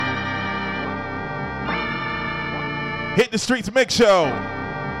Hit the Streetz Mix Show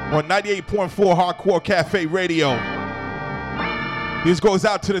on 98.4 Hardcore Cafe Radio. This goes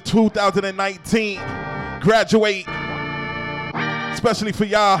out to the 2019 graduate, especially for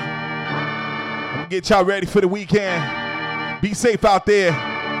y'all. I'm gonna get y'all ready for the weekend. Be safe out there.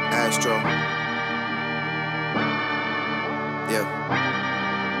 Astro. Yeah.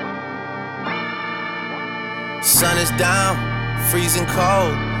 Sun is down, freezing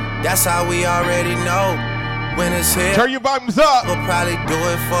cold. That's how we already know. When it's here, turn your volumes up. We'll probably do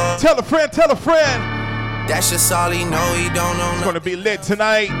it for. Tell a friend, tell a friend. That's just all he know, he don't know. It's gonna be lit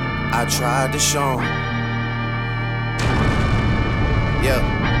tonight. I tried to show him. Yeah.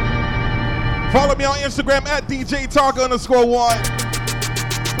 Follow me on Instagram at DjTonka_1.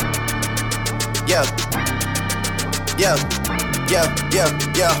 Yeah.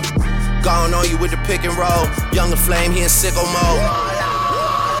 Gone on you with the pick and roll. Younger flame, he in sicko mode.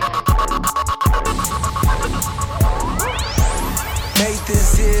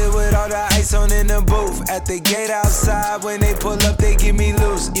 Nathan's here with all the ice on in the booth. At the gate outside, when they pull up, they give me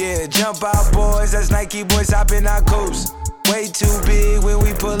loose. Yeah, jump out, boys. That's Nike boys hopping our coops. Way too big when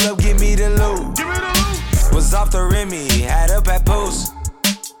we pull up, give me the loot. Was off the Remy, had up at Post.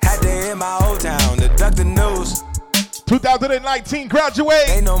 Had to hit my old town to duck the news. 2019 graduate.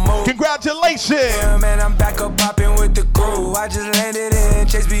 Ain't no more. Congratulations. Yeah, man, I'm back up popping with the crew. I just landed in.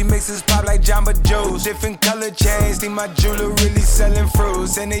 Chase B mixes pop like Jamba Juice. Different color chains. Think my jeweler really selling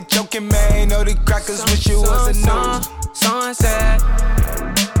fruits. And they joking, man. Know the crackers wish it was a news. Sunset.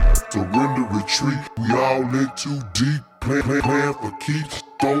 Surrender, retreat. We all in too deep. Plan for keeps.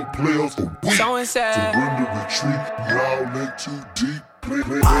 Don't play us for weak. Surrender, retreat. We all in too deep. Plan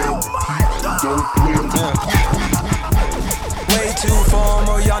for keeps. Don't play us for weak. Way too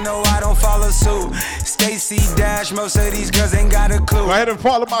formal, y'all know I don't follow suit. Stacy Dash, most of these girls ain't got a clue. Go ahead and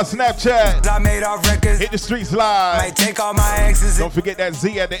follow my Snapchat. I made off records. Hit the Streetz live. Might take all my exes. Don't forget that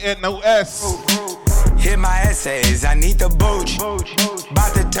Z at the end, no S. Hit my essays, I need the booch.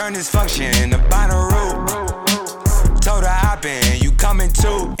 About to turn this function into Bonnaroo. Told her hop in, you coming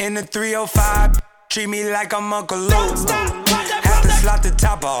too. In the 305, treat me like I'm Uncle Luke. Have to slot the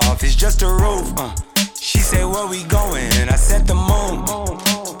top off, it's just a roof. She said, where we going? I said the moon.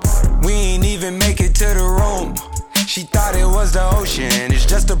 We ain't even make it to the room. She thought it was the ocean, it's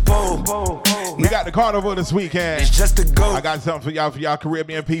just a pool. We got the carnival this weekend. It's just a go. I got something for y'all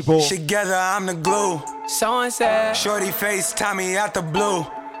Caribbean people. Together, I'm the glue. So and said. Shorty face, Tommy out the blue.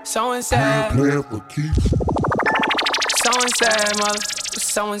 So and said. Plan for keeps. So and said, mother.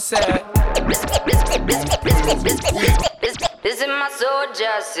 So and said. This is my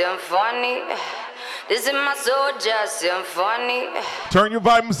soldier symphony. This is my soldier symphony. Turn your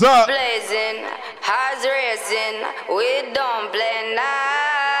volumes up. Blazing, hearts racing. We don't play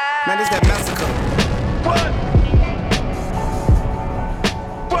now. Man, this that massacre.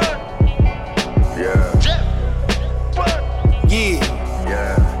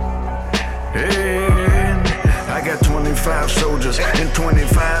 Yeah. Hey, I got 25 soldiers and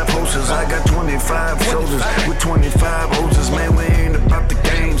 25 horses. I got 25 soldiers with 25 horses. Man, we ain't about the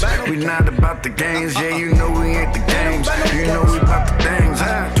games. We not about the games. Yeah, you know we ain't the games. You know we about the things.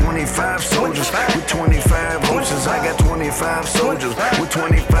 25 soldiers with 25 horses. I got 25 soldiers with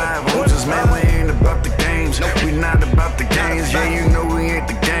 25 horses. Man, we ain't about the games. We not about the games. Yeah, you know we ain't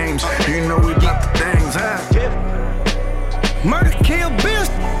the games. You know we about the things. Murder, kill, bitch.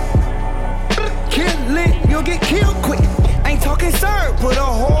 Kill it, you'll get killed quick. Ain't talking sir, put a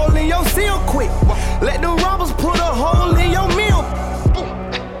hole in your seal quick. Let the robbers put a hole in your meal.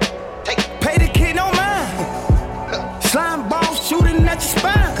 Pay the kid no mind. Slime ball shooting at your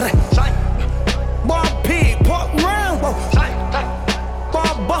spine. Ball pig, pork round.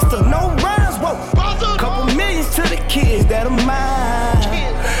 Ball buster, no rhymes. Couple millions to the kids that are mine.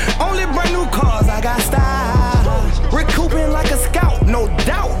 Only brand new cars, I got style. Recouping like a scout, no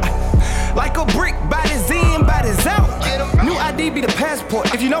doubt. Like a brick, body's in, body's out. New ID be the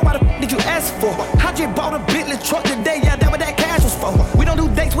passport. If you know why the did you ask for? I just bought a Bentley truck today, yeah, that what that cash was for. We don't do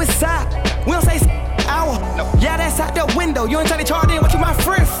dates with side, we don't say hour. Yeah, that's out the window. You ain't trying to charge in what you my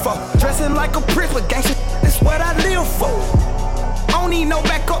friend for. Dressing like a prince with gangsta, that's what I live for. I don't need no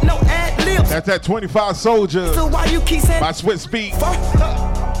backup, no ad libs. That's that 25 soldiers. So why you keep saying by Swiss Beat,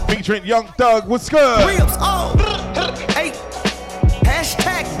 featuring Young Thug. What's good? Ribs, oh, hey,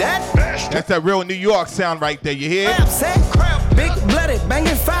 hashtag that. That's that real New York sound right there, you hear? Big blooded,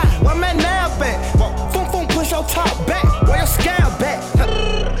 banging fire, where my nab at? Boom, boom, push your top back, where your scab at?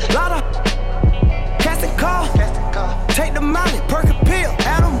 Lot of cast and call, take the molly, perk a pill,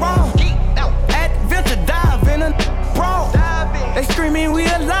 add them wrong. Adventure, dive in a brawl. They screaming we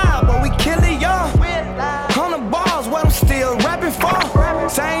alive, but we kill it young. On the bars, where them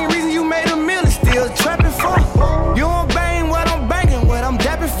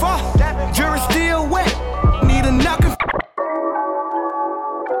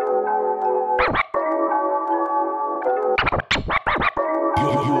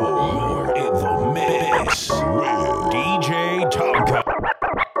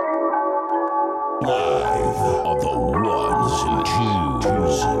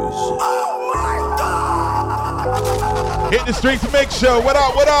Hit the streets mix show. What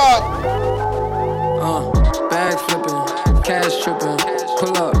up? What up? Bag flipping, cash tripping.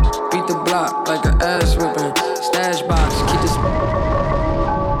 Pull up, beat the block like an ass whipping. Stash box, keep this.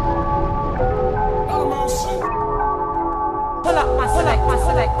 Pull up, my select.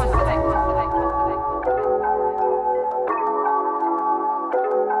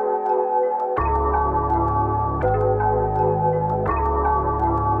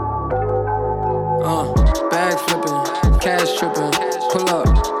 Bag flipping, cash tripping. Pull up,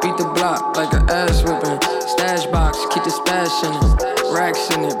 beat the block like an ass whipping. Stash box, keep the stash in it. Racks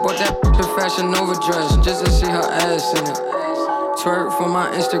in it. Bought that Fashion Nova dress just to see her ass in it. Twerk for my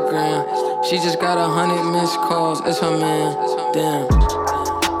Instagram. She just got 100 missed calls. It's her man. Damn.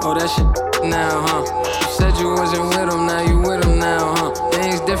 Oh, that shit now, huh? You said you wasn't with him, now you with him now, huh?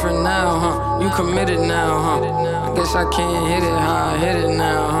 Things different now, huh? You committed now, huh? I guess I can't hit it how I hit it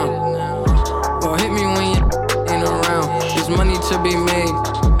now, huh? Well, hit me when you ain't around. There's money to be made,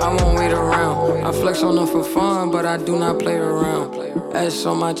 I won't wait around. I flex on them for fun, but I do not play around. S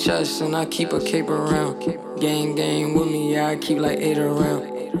on my chest and I keep a cape around. Gang with me, yeah, I keep like 8 around.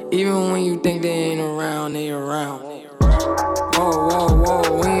 Even when you think they ain't around, they around. Whoa,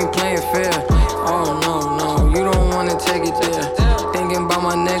 we ain't playing fair. Oh no, you don't wanna take it there. Thinking about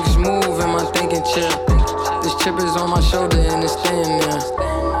my next move in my thinking chair. This chip is on my shoulder and it's staying there.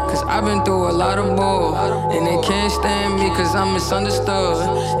 Cause I've been through a lot of bull, and they can't stand me cause I'm misunderstood.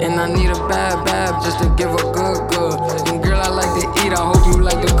 And I need a bad just to give a good. And girl, I like to eat, I hope you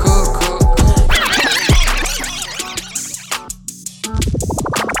like to cook.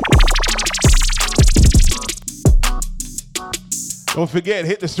 Don't forget,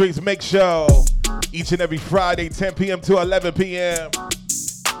 Hit the Streets Mix Show each and every Friday, 10 p.m. to 11 p.m.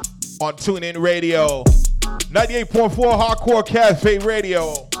 on Tunen Radio. 98.4 Hardcore Cafe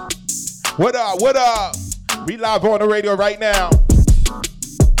Radio. What up? We live on the radio right now.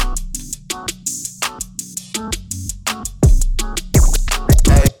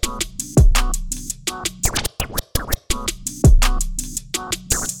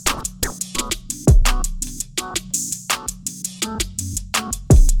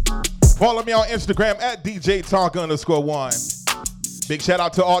 Follow me on Instagram at DjTonka_1. Big shout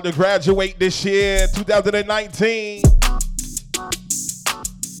out to all the graduate this year, 2019.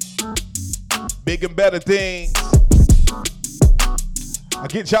 Big and better things. I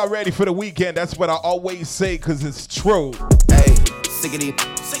get y'all ready for the weekend. That's what I always say, cause it's true. Hey, sickity,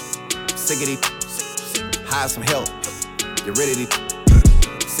 hire some help. Get ready to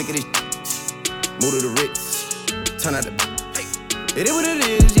sickity, move to the Ritz, turn out the. It is what it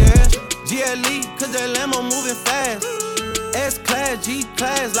is, yeah. GLE, cause that Lambo moving fast. S-Class,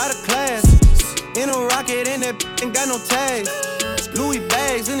 G-Class, lot of class. In a rocket, and that ain't got no tags. Louis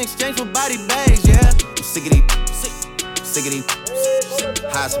bags in exchange for body bags, yeah. I'm sickity,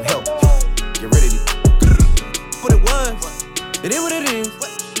 hire some help. Get ready to what it was. It is what it is.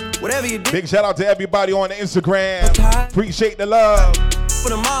 Whatever you do. Big shout out to everybody on the Instagram. Appreciate the love. For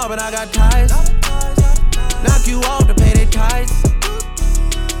the mob, and I got ties. Knock you off to pay their ties.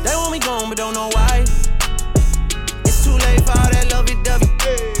 They want me gone, but don't know why. It's too late for all that lovey-dovey.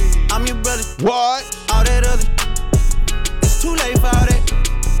 Hey. I'm your brother. What? All that other. It's too late for all that.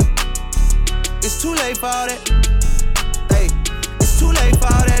 It's too late for all that. Hey, it's too late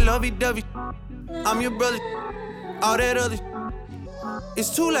for all that lovey-dovey. I'm your brother. All that other. It's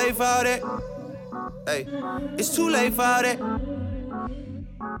too late for all that. Hey, it's too late for all that.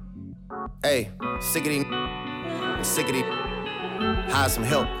 Hey, sickity. Hire some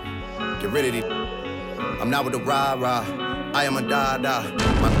help. Get rid of it. I'm not with the rah-rah. I am a da-da.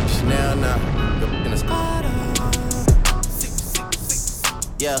 My Chanel now. In the squad.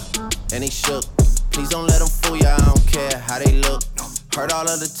 Yeah, and he shook. Please don't let them fool ya. I don't care how they look. Heard all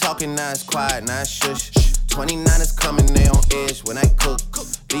of the talking, now it's quiet, now it's shush. 29 is coming, they on edge when I cook.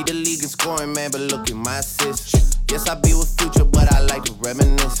 Lead the league in scoring, man, but look at my assists. Yes, I be with Future, but I like to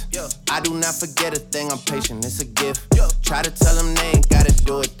reminisce. I do not forget a thing, I'm patient, it's a gift. Try to tell them they ain't gotta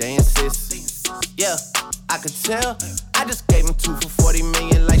do it, they insist. Yeah, I could tell. I just gave him 2 for 40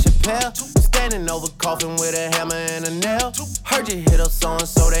 million like Chappelle. Standing over coffin with a hammer and a nail. Heard you hit up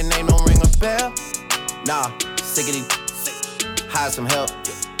so-and-so, that name don't ring a bell. Nah, sickity. Hire some help.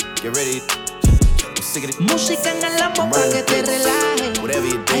 Get ready. Música en el lambo pa' que te relajes.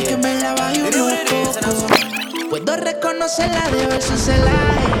 Hay que me la baje un poco. Puedo reconocerla de ver su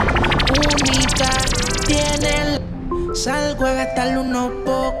celaje. Única, tiene salgo a gastarle unos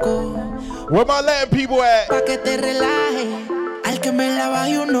pocos. Where my Latin people at? Pa' que te relajes. Al que me la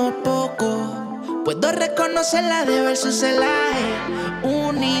baje unos pocos. Puedo reconocerla de ver su celaje.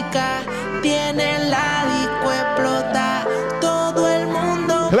 Única, tiene la disco explota. Todo el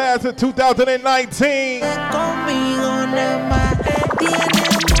mundo Class of 2019. conmigo nada más. Tiene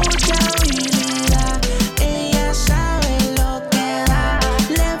mucha habilidad. Ella sabe lo que da.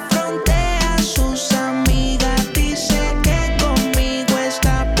 Le frontea a sus amigas. Dice que conmigo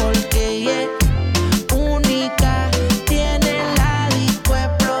está porque ella es única. Tiene la disco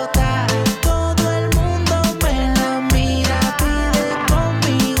explota. Todo el mundo me la mira. Pide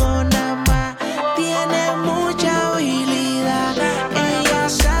conmigo nada más. Tiene mucha habilidad. Ella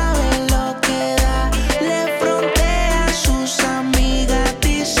sabe lo que da. Le frontea a sus amigas.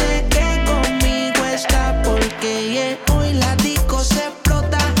 Dice que conmigo está porque yeah. Hoy la disco se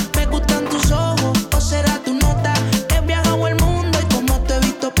explota. Me gustan tus ojos o será tu nota. He viajado el mundo y como te he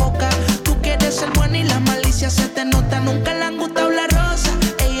visto poca. Tú quieres ser buena y la malicia se te nota. Nunca le han gustado la rosa.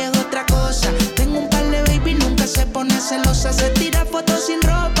 Ella es otra cosa. Tengo un par de baby, nunca se pone celosa. Se tira fotos sin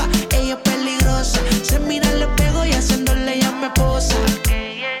ropa. Ella es peligrosa. Se mira al espejo y haciéndole ya me posa.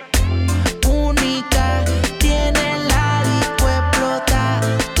 Única, tiene la disco explota.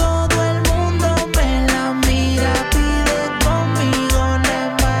 Todo el mundo me la mira. Pide conmigo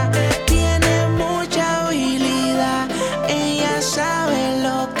nada más. Tiene mucha habilidad. Ella sabe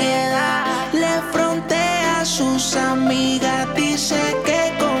lo que da. Le frontea a sus amigas. Dice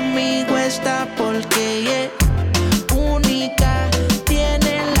que conmigo está porque ella es única.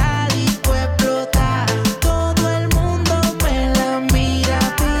 Tiene la disco explota. Todo el mundo me la mira.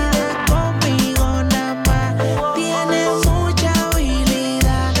 Pide conmigo nada más. Tiene mucha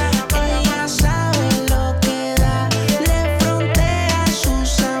habilidad. Ella sabe lo que da. Le frontea a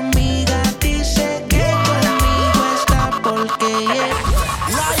sus amigas. Dice que conmigo está porque ella es.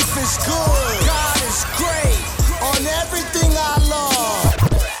 Life is good. God is great. On everything I love.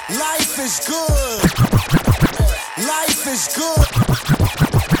 Life is good. Life is good.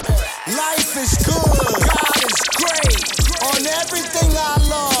 Life is good. God is great. On everything I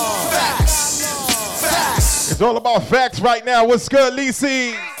love. Facts. Facts. It's all about facts right now. What's good,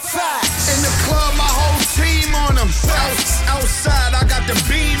 Lisi? Facts. In the club, my whole team on them. Outside, I got the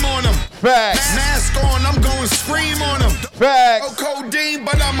beam on them. Facts. Mask on, I'm going scream on them. Facts. No codeine,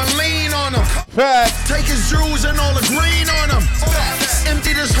 but I'ma lean on them. Facts. Take his jewels and all the green on them.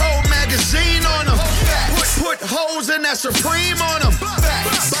 Empty this whole magazine on them. Put holes in that Supreme on them.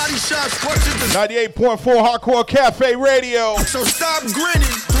 Body shots, watches the 98.4 Hardcore Cafe Radio. So stop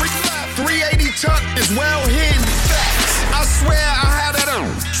grinning. 380 tuck is well hidden. I swear I had it on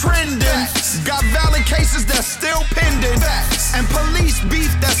trending. Got valid cases that's still pending. And police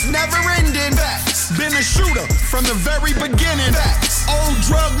beef that's never ending. Been a shooter from the very beginning. Old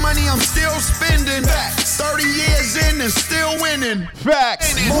drug money I'm still spending. 30 years in and still winning.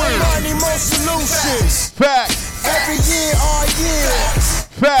 Facts. More money, more solutions. Facts. Every year, all year.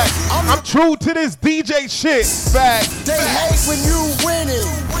 Facts. I'm true to this DJ shit. Facts. They hate when you winning.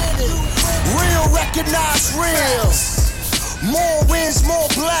 Real recognize real. More wins, more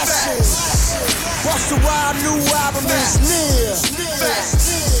blessings. Bust a Wild new album is near.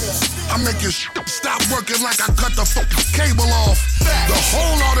 I make you stop working like I cut the cable off. The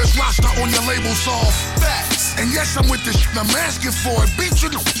whole artist roster on your label soft. And yes, I'm with this I'm asking for it. Beat you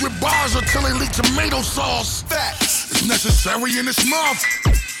with bars until they leak tomato sauce. It's necessary in this month.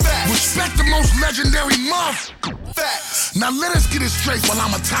 Respect the most legendary month. Now let us get it straight while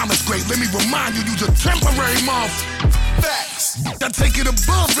I'm a timeless great. Let me remind you, you's a temporary month. That take it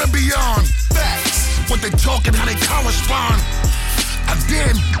above and beyond. What they talking, how they correspond. I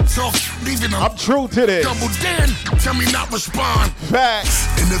did talk, even I'm true to this. Double then, tell me not respond. Facts.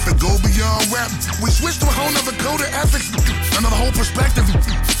 And if it go beyond rap, we switch to a whole nother code of ethics, another whole perspective.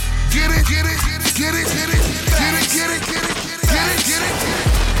 Get it, get it, get it, get it, get it, get it, get it, get it, get it, get it.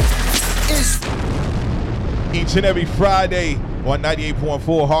 Each and every Friday on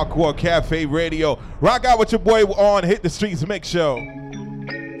 98.4 Hardcore Cafe Radio. Rock out with your boy on Hit the Streets Mix Show.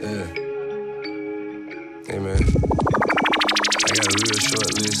 Yeah. Hey man, I got a real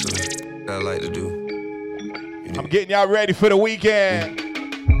short list of what I like to do. I'm getting y'all ready for the weekend.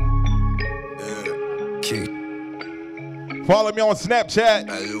 Yeah. Kick. Follow me on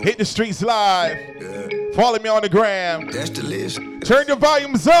Snapchat. Hit the Streets Live. Yeah. Follow me on the gram. That's the list. Turn your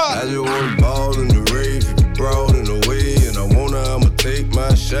volumes up. I just want to ball in the rave, if you broad in the way, and I wanna, I'ma take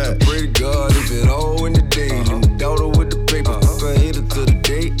my shot. Pray to God if it all in the day. Then the daughter with the paper, I hit her to the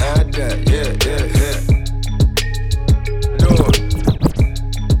day I die. Yeah, yeah, yeah. Do it.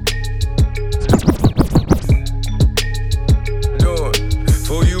 Do it.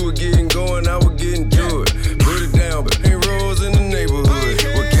 Before you were getting going, I was getting to it. Put it down, but ain't rolls in the neighborhood.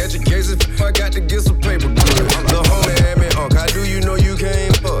 We're catching cases, I got to get some paper good. The homie had me, how do you know you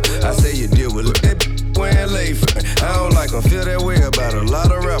came up? I say you did.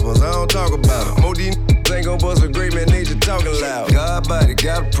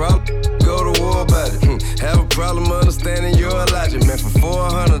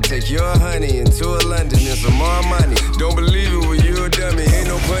 take your honey into a London and some more money. Don't believe it, well, you a dummy, ain't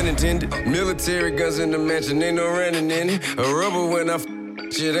no pun intended. Military guns in the mansion, ain't no running in it. A rubber when I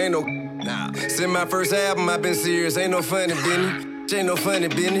shit, ain't no nah. Since my first album, I've been serious, ain't no funny business. Ain't no funny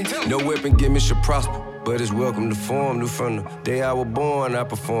business. No weapon give me should prosper, but it's welcome to form. New from the day I was born, I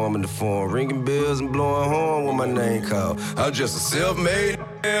perform in the form. Ringing bells and blowing horn when my name called. I'm just a self-made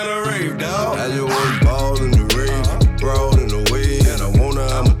and a rave dog. I just want to ball in the rave, brawl in the way, and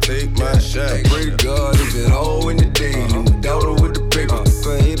I'ma take my shot. Pray to God if it all in the day. Leave my daughter with the paper,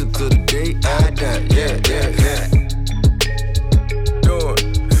 I hit her to the day I die. Yeah.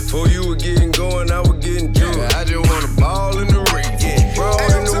 Going, before you were getting going, I was getting drunk. I just want to ball in the rave. Brawl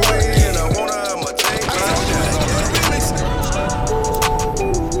in the way, and I'ma take my shot.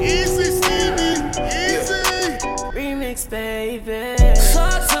 Easy, Stevie, easy. Remix, baby.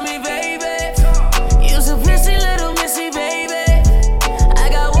 Talk to me, baby. You's a pretty little missy, baby. I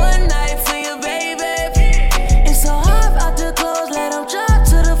got one night for you, baby. It's so hard out the clothes, let them drop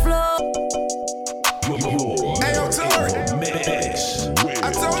to the floor. Hey, yo, Tori.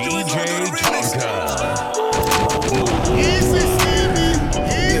 I told you it's on the remix. Easy, Stevie,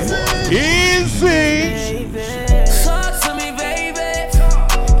 easy. Talk to me, baby.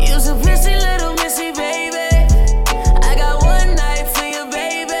 You's a pretty little missy, baby. I got one night for you,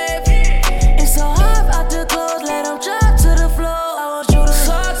 baby. It's so hard out the clothes, let them drop to the floor. I want you to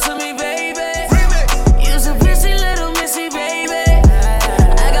talk to me, baby. You's a pretty little missy, baby.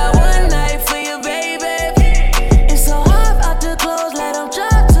 I got one night for you, baby. It's so hard out the clothes, let them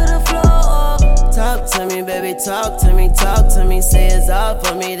drop to the floor. Talk to me, baby, talk to me, talk to me. Say it's all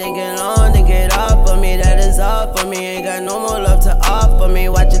for me, then get on, then get off for me. That is all for me, ain't got no more love to offer me.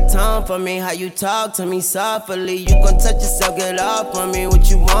 Watch your tongue for me, how you talk to me softly. You gon' touch yourself, get off on me. What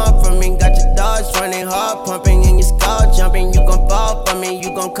you want from me, got your dogs running hard, pumping and your skull jumping. You gon' fall for me,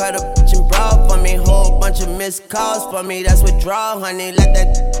 you gon' cut a bitch and brawl for me. Whole bunch of missed calls for me, that's withdrawal, honey. Let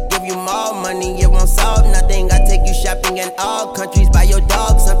that give you more money, it won't solve nothing. I take you shopping in all countries, buy your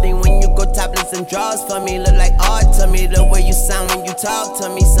dog something. When you go topless and draws for me, look like art to me. The way you sound when you talk to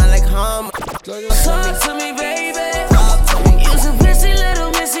me, sound like hum. Talk to me, baby. You's a pretty little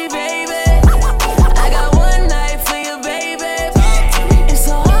missy, baby. I got one night for you, baby. It's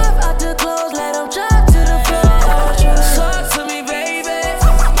so hard out the clothes, let them drop to the floor. Talk to me, baby.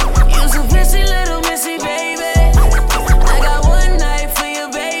 You's a pretty little missy, baby. I got one night for you,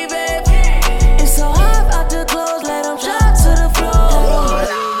 baby. It's so hard out the clothes, let them drop to the floor.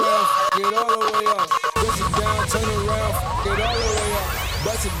 Get all the way up, bust it down, turn around. Get all the way up,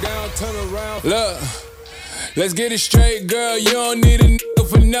 bust it down, turn around. Look, let's get it straight, girl. You don't need a nigga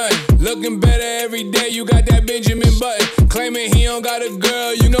for nothing. Looking better every day. You got that Benjamin Button. Claiming he don't got a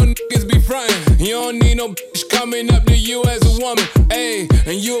girl. You know niggas be frontin'. You don't need no bitch coming up to you as a woman. Ayy,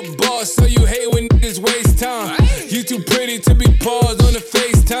 and you a boss, so you hate when niggas waste time. You too pretty to be paused on the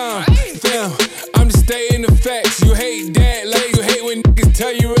FaceTime. Damn, I'm just stating the facts. You hate that, like you hate when niggas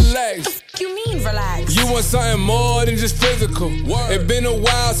tell you relax. You mean relax? You want something more than just physical. It been a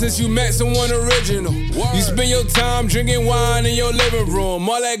while since you met someone original. You spend your time drinking wine in your living room.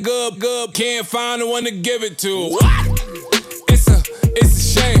 All that good, can't find the one to give it to. It's a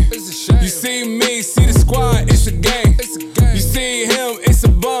shame. You see me, see the squad, it's a gang. You see him, it's a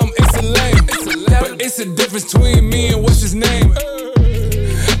bum, it's a lame. But it's a difference between me and what's his name.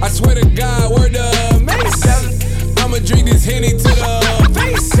 I swear to God, word up, Mace. I'ma drink this Henny to the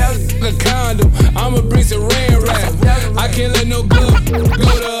face. A condom, I'ma bring some rain rap. I can't let no good go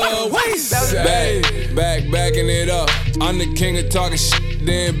to waste. Backing it up. I'm the king of talking shit,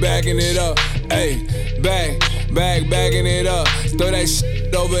 then backing it up. Ayy, backing it up. Throw that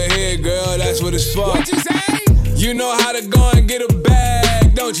shit over here, girl, that's what it's for. What you say? You know how to go and get a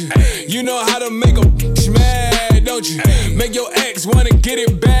bag, don't you? You know how to make a bitch mad, don't you? Make your ex wanna get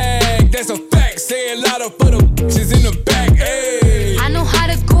it back, that's a fact. Say a lot of for the bitches in the back, ayy. I know how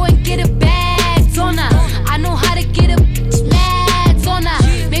to go and get a bag, on her. I know how to get a bitch mad, on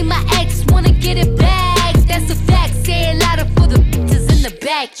her. Make my ex wanna get it back, that's a fact. Say a lot of for the bitches in the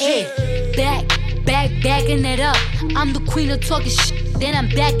back, ayy. Backing it up. I'm the queen of talking shit, then I'm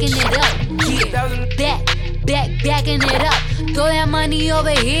backing it up. Yeah, backing it up. Throw that money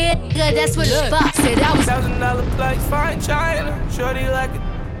over here, nigga, that's what it's for. Said I was $1,000 place, fine China. Shorty like it.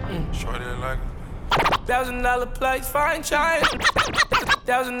 Shorty like it. $1,000 place, fine China.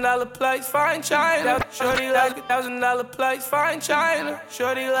 $1,000 place, fine China. Shorty like it. $1,000 place, fine China.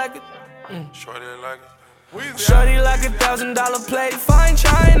 Shorty like it. Shorty like it. Shorty like $1,000 plate, fine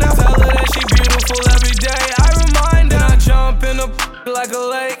China. Tell her that she beautiful every day. I remind her, I jump in a like a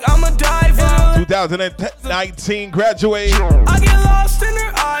lake. I'm a diver. 2019 graduate. I get lost in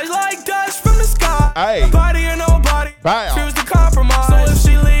her eyes Aye. Body or nobody. Bam. Refuse to compromise. So if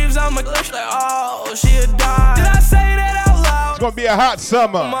she leaves, I'ma like, oh, she'll die. Did I say that out loud? It's gonna be a hot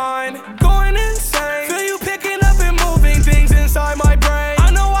summer. Mine going insane. Feel you picking up and moving things inside my brain.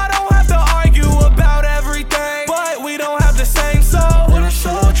 I know I don't have to argue about everything, but we don't have the same soul. What a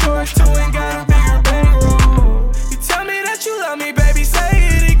soul choice to and got a bigger bankroll. You tell me that you love me, baby, say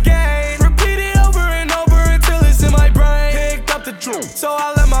it again. Repeat it over and over until it's in my brain. Picked up the truth, so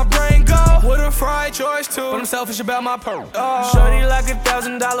I let my brain go. What a fried choice too, but I'm selfish about my pearl. Shorty like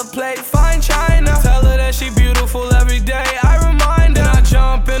 $1,000 plate, fine china. Tell her that she beautiful every day. I remind her. I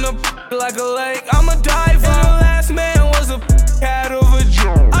jump in a like a lake. I'm a diver. And the last man was a cat of a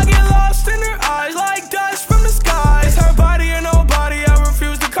joke. I get lost in her eyes like dust from the sky. It's her body or nobody. I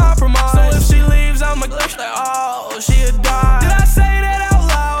refuse to compromise. So if she leaves, I'm like, oh, she'll die. Did I say that out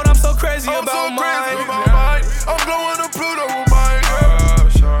loud? I'm so crazy about mine. I'm going to Pluto with mine, girl.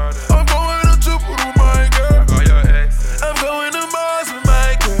 I'm going to Jupiter with mine, girl. I'm going to Mars with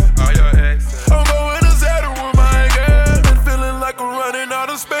mine, girl. I'm going to Saturn with mine, girl. Been feeling like I'm running out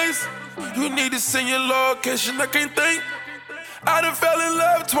of space. You need to send your location, I can't think. I done fell in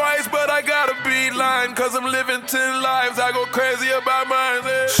love twice, but I gotta be lying, cause I'm living 10 lives, I go crazy about mine.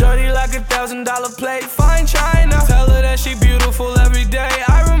 Shorty like $1,000 plate, fine china. Tell her that she beautiful every day,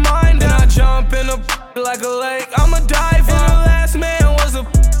 I remind her. And I jump in a like a lake, I'm a diver. And the last man was a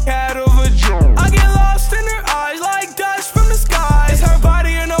cat of a joke. I get lost in her eyes like dust from the sky. It's her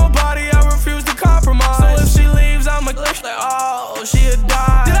body or nobody, I refuse to compromise. So if she leaves, I'm like, oh, she'll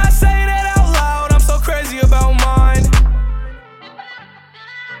die. Did I say that out loud? I'm so crazy about mine.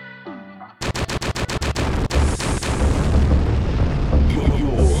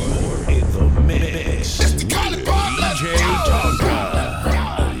 DjTonka.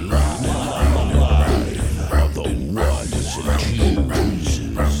 The ones and twos.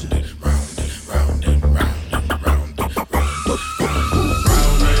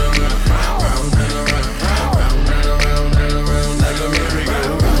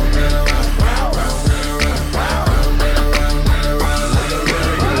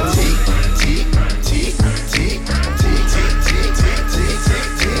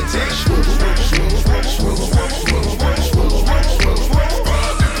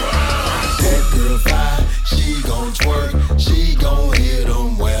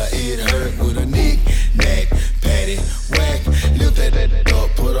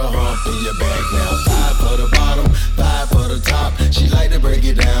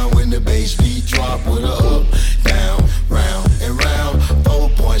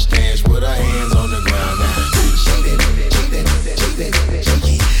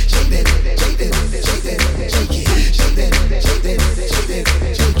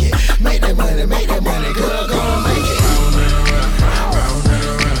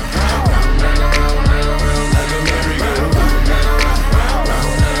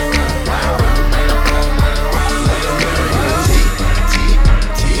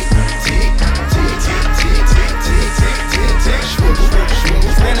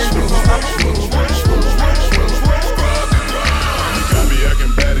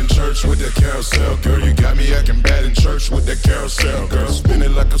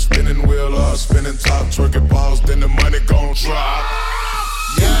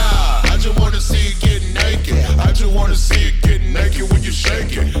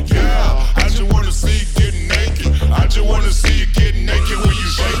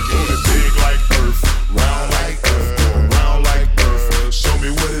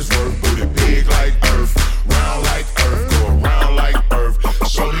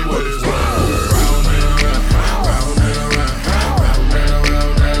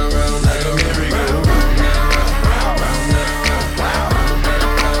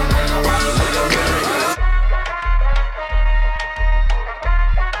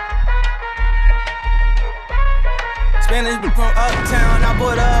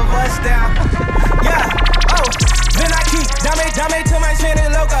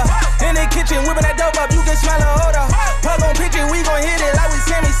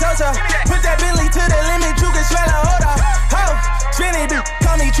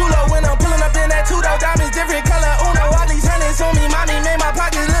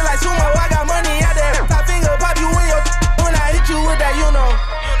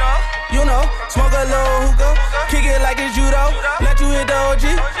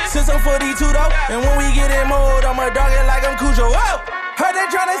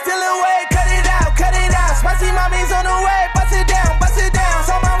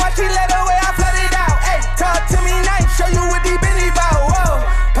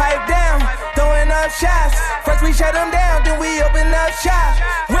 First we shut them down, then we open up shop.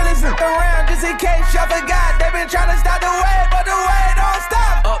 Really flip around just in case y'all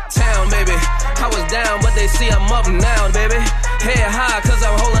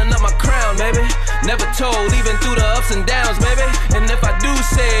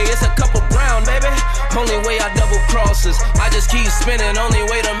sauces. I just keep spinning, only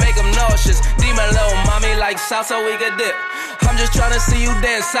way to make them nauseous. Demon little mommy like salsa, we could dip. I'm just tryna see you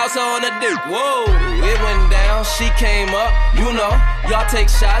dance salsa on the dip. Whoa, it went down, she came up, you know. Y'all take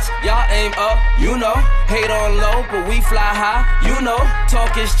shots, y'all aim up, you know. Hate on low, but we fly high, you know.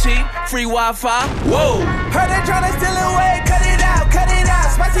 Talk is cheap, free Wi-Fi, whoa. Heard they tryna steal away, cut it out, cut it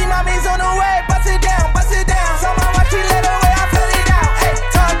out. Spicy mommy's on the way, bust it down, bust it down. So my watch, she let away, I put it out. Hey,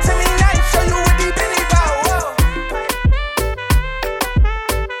 talk to me nice, show you what deep in it about, whoa.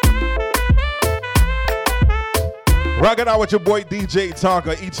 Rocking out with your boy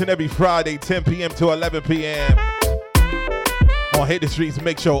DjTonka each and every Friday, 10 p.m. to 11 p.m. on Hit the Streets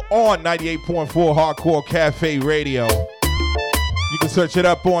Mix Show on 98.4 Hardcore Cafe Radio. You can search it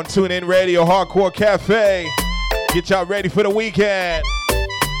up on Tunen Radio, Hardcore Cafe. Get y'all ready for the weekend.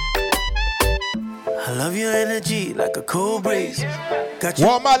 I love your energy like a cool breeze. Got you.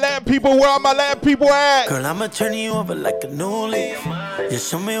 Where are my land people? Where are my land people at? Girl, I'ma turn you over like a new leaf. You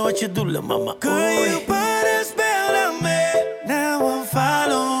show me what you do, little mama. Girl, you put a spell on me. Now I'm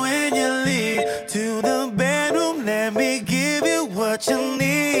following your lead to the bedroom. Let me give you what you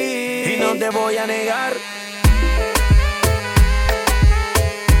need. Y no te voy a negar.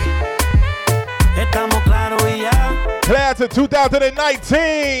 Estamos claros y ya. Class of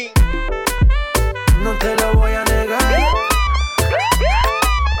 2019. No te lo voy a negar.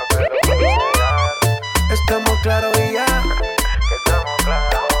 Estamos claros y ya.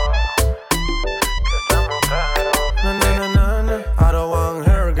 No, no, no, no. I don't want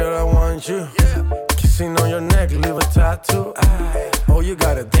her, girl, I want you. Kissing on your neck, leave a tattoo. Oh, you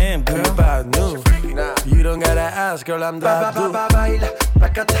got a damn good bad news. You don't gotta ask, girl, I'm that dude. Baila,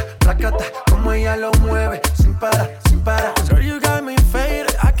 placata, placata, como ella lo mueve, sin parar, sin parar. Girl, you got me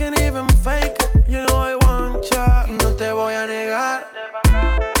faded, I can't even fake it. You know I want ya, y no te voy a negar.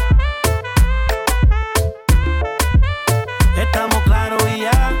 Estamos claros y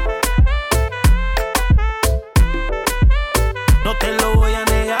ya. No te lo voy a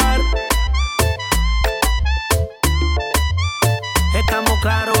negar. Estamos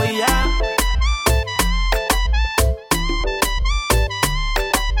claros y ya.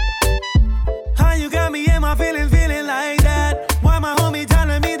 How you got me in my feeling like that? Why my homie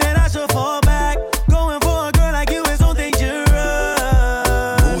telling me that I should fall back? Going for a girl like you is so dangerous.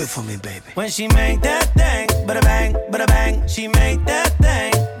 Move it for me, baby. When she make that thing, bada bang, she make that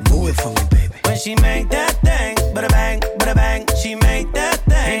thing. Move it for me, baby. When she make that thing, bada bang, she make that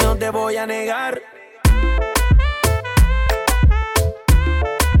thing. Y no te voy a negar.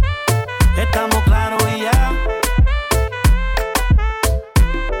 Estamos claros y ya.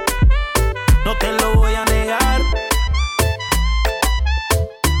 No te lo voy a negar.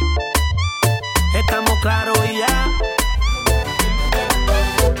 Estamos claros y ya.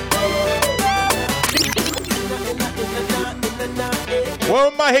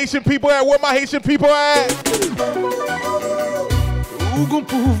 Where my Haitian people at? Where my Haitian people at? Ou gon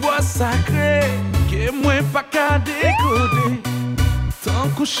pouvoir sacré que moi pas qu'à décoder. Tant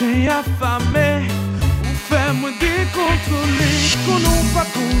couché affamé, ou fait moi décontrôler. Qu'on n'a pas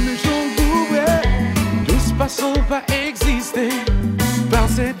qu'on les gens bourrés. Tous passons pas exister.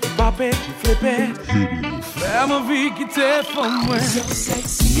 Penser, paper, flipper. Faire ma vie qui t'est pour moi. So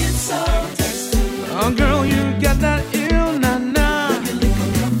sexy and so tasty. Oh girl, you got that ill na-na.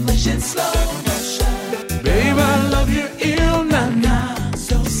 Slow motion. Babe, I love your ill na-na.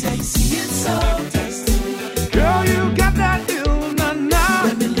 So sexy and so tasty. Girl, you got that ill na-na.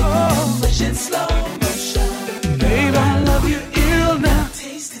 Let me lick in slow motion. Babe, I love your ill na.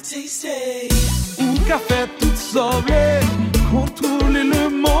 Tasty. Ou café tout sauvé. Contrôler le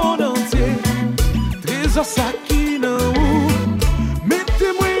monde entier. Trésor ça qui n'a où.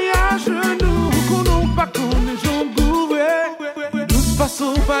 Mettez-moi à genoux. Qu'on n'a pas qu'on les gens bourrés. Nous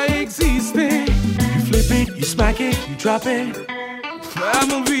passons pas exister. You flip it, you smack it, you drop it. Faire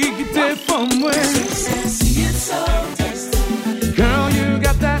ma vie qui t'est pour moi. Sexy and so tasty. Girl, you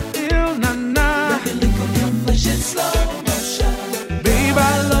got that ill na-na. Let me lick on your flesh in slow motion. Babe, I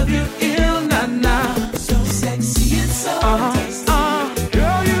love you ill na-na. So sexy and so tasty.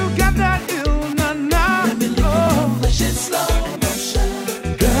 Girl, you got that ill na-na. Let me lick on your flesh in slow motion.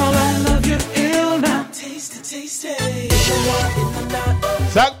 Girl, I love you ill na. Tasty.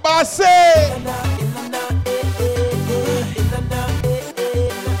 Sakbase!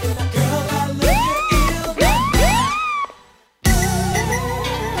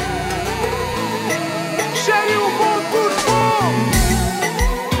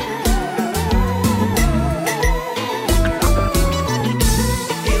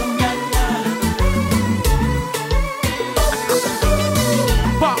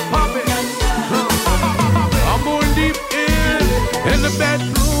 I'm going deep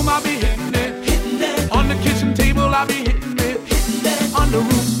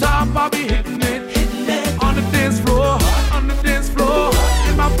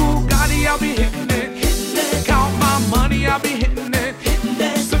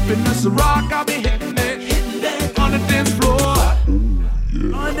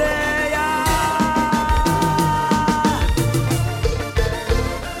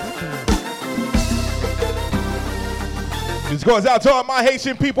This goes out to all my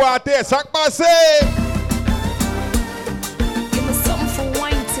Haitian people out there. Suck my say. Give me something for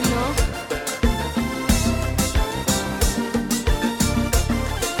wine to know.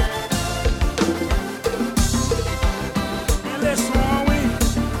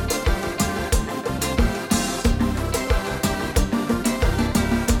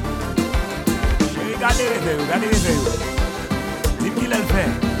 Regardez les verres. Dis-moi qui l'a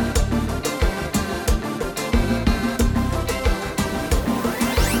fait.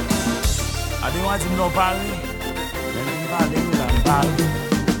 Adéwan dit non parler. Mais parler, nous parler.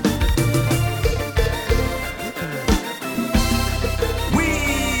 Oui,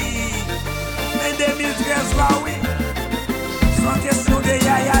 en 2013 là, oui. Sans question de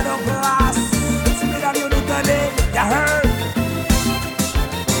yaya de place. Si mesdames nous tenez, y'a heard.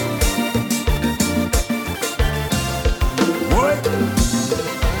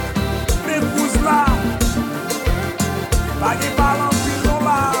 Mes pouces là, pas de ballon pilon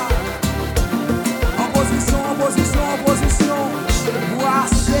là. En position, boissé.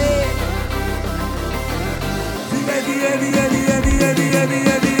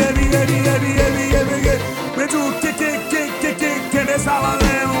 Mais tout, que ça va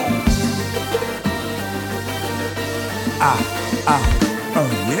oh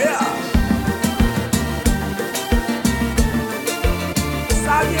yeah.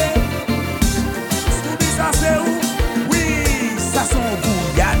 Ça y est, Scooby, ça c'est où? Oui, ça sont vous,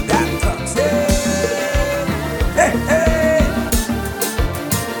 y'a d'attraction. Hey, hey.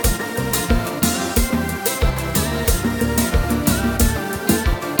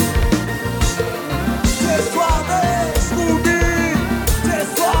 T'es soirée, Scooby,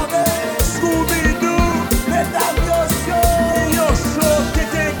 Scooby-Doo, mesdames, yo show,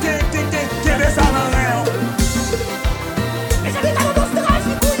 que ça va rien. Mais j'habite à l'Australie.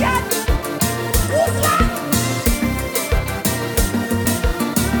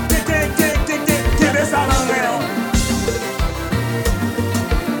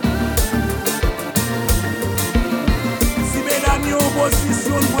 Si mesdames en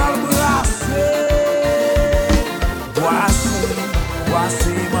position pour embrasser,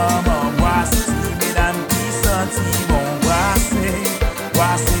 boissez maman, boissez mesdames qui sentent bon,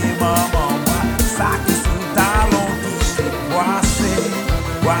 boissez maman, ça qui sous talon qui fait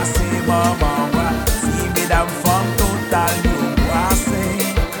boissez maman, si mesdames femmes totales,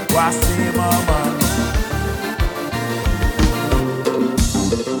 boissez maman.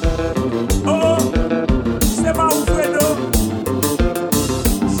 Oh, c'est pas où Fredo.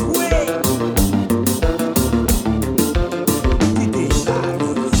 Jouez. Quittez ça.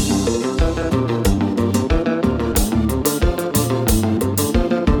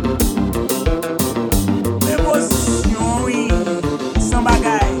 L'émotion, oui. Sans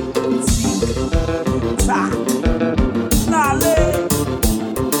bagaille. Ça. N'allez.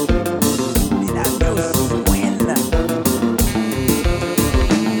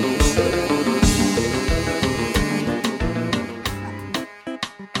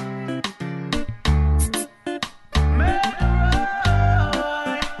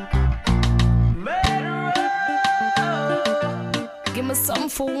 Give me something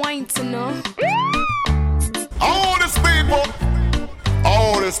for wine to know. All this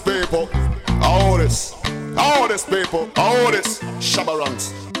people,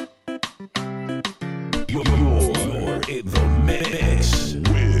 shabarangs. You're in the mix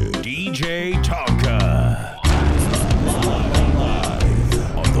with DjTonka.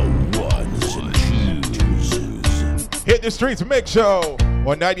 Live on the ones and twos. Hit the Streetz Mix Show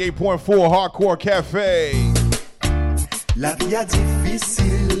on 98.4 Hardcore Cafe. La vie est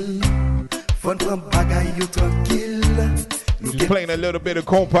difficile, faut prendre bagaille tranquille. Just playing a little bit of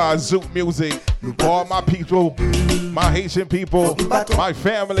compa zouk music for all my people, my Haitian people, my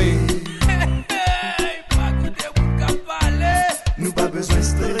family. Nous pas besoin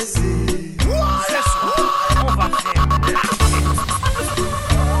stresser. On va faire.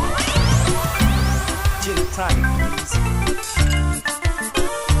 Chill time, please.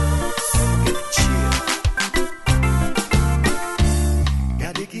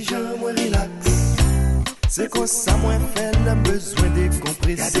 Gardez qui j'aime moi relax. C'est comme ça moi fait le besoin de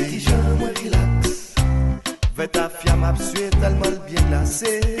compresser. Gardez qui j'aime moi relax. Vais ta fiamme absuée tellement bien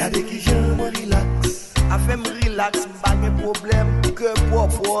glacé. Gardez qui j'aime moi relax. A fait me relax, pas de problème que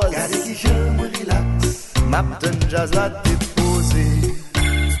propose. Gardez qui j'aime moi relax. M'a donne jazz à déposer.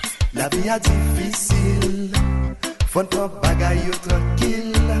 La vie est difficile. Faut prendre bagaille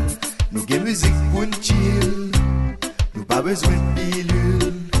tranquille. Nous gagne musique pour une chill. Nous pas besoin de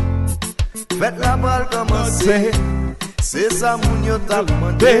pilule. Faites la balle commencer. C'est ça mon yo t'a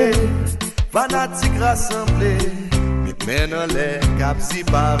demandé. Fanatique rassemblé. Mais mais non les cap si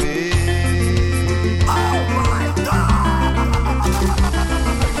paré. Oh my God!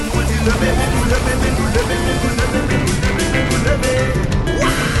 Nous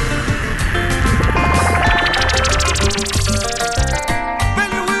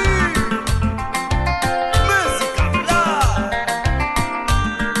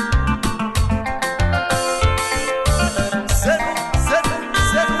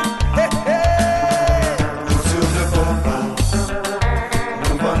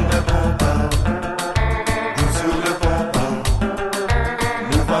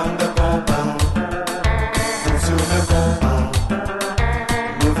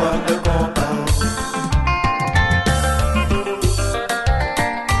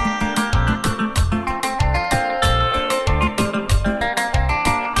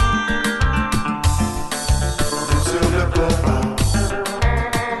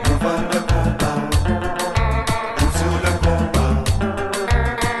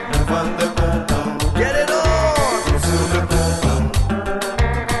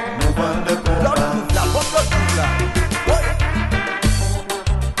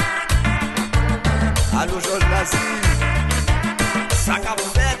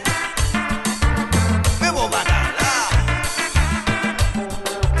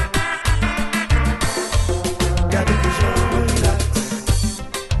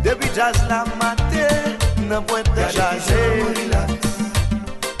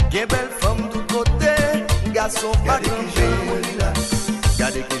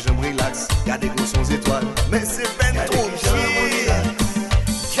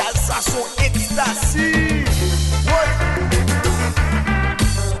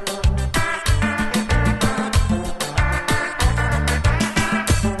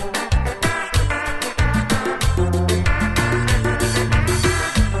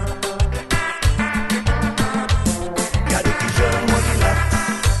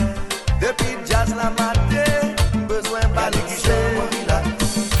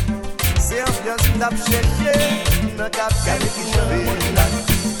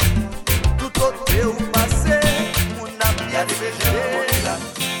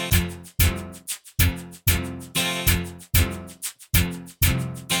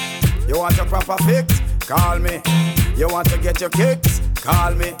You want a proper fix? Call me. You want to get your kicks?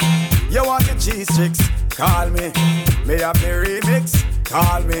 Call me. You want your cheese sticks? Call me. Me have the remix?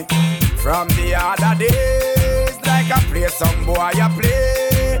 Call me. From the other days, like I play some boy I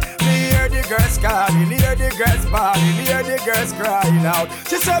play. Me hear the girls calling, hear the girls bawling, hear the girls crying out.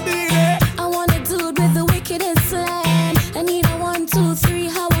 She said, "Baby, I want a dude with the wickedest slam. I need a 1, 2, 3,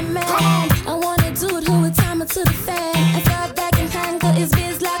 how a man. I want a dude who would time it to the fan. I thought back and handle his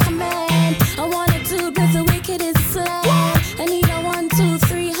biz like a man. I want a dude with the wickedest slam. I need a 1, 2,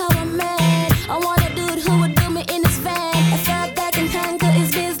 3, how a man. I want a dude who would do me in his van. I thought back and handle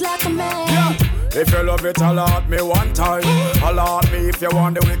his biz like a man. Yeah. If you love it, alert me one time. Alert me if you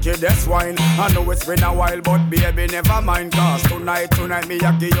want the wickedest wine. I know it's been a while, but baby, never mind. Cause tonight, me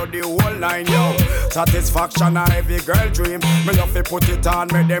I give you the whole line, yo. Satisfaction a every girl dream. Me love to put it on,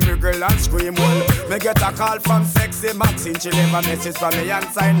 make them girl and scream. Well, me get a call from sexy Maxine. She leave a message from me and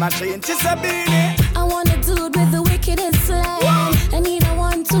sign machine. She said, "Beanie, I want a dude with the wickedest slam. I need a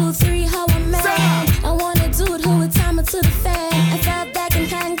 1, 2, 3, how a man. I want a dude who would time it to the fan. I thought back and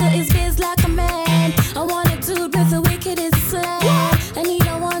handle his biz like a man. I want a dude with the wickedest slam. I need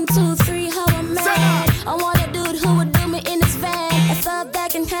a 1, 2, 3, how a man. I want a dude who would do me in his van. I thought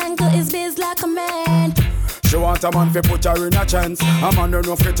back and handle his biz like a man. She want a man fi put her in a chance. A man don't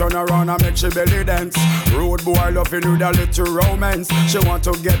know fi turn around and make she belly dance. Rude boy loving with a little romance. She want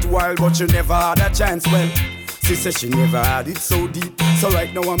to get wild but she never had a chance. Well, she said she never had it so deep. So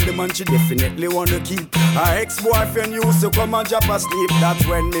right now I'm the man she definitely wanna keep. Her ex-boyfriend used to come and drop asleep. That's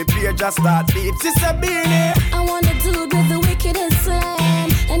when me page just start beat. She said, "Beanie, I want a dude with the wickedest slam.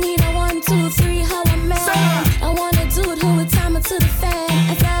 I need a 1, 2, 3, how a man. I want a dude who would time it to the fan.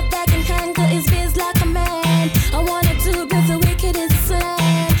 I thought back and handle his biz like a man. I want a dude with the wickedest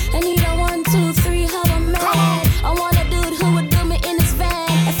slam. I need a 1, 2, 3, how a man. I want a dude who would do me in his van.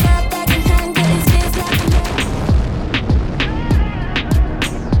 I thought back and handle his biz like a man."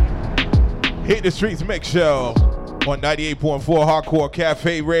 Hit the Streetz Mix Show on 98.4 Hardcore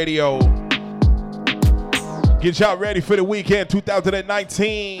Cafe Radio. Get y'all ready for the weekend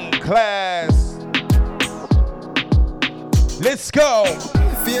 2019 class. Let's go.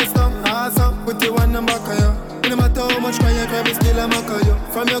 Face down, ass up, put you on the back of you. No matter how much cry you cry, me still a mock of you.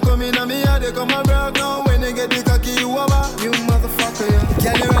 From you coming on me, they come and break now. When they get the cocky, you over, you motherfucker, you.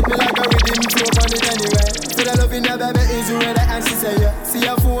 Can you ride me like a rhythm, choke on it anyway. So the love in your baby is ready, and she say, yeah. See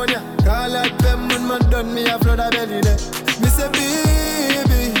your phone, yeah. Call like them when man done me, a flood a belly there.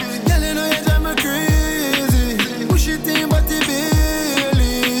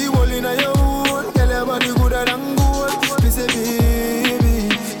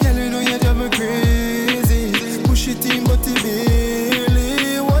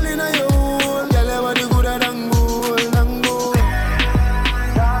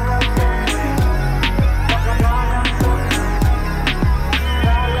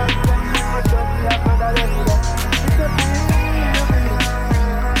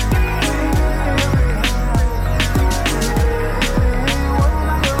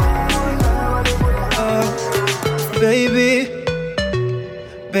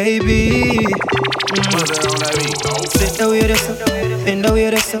 baby. Sit the way this up, bend the way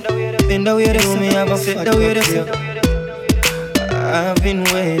this up, bend the way this up. Me have a sit the way this up. I've been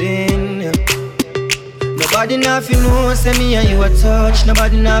waiting. Nobody nothing know, say me and you a touch.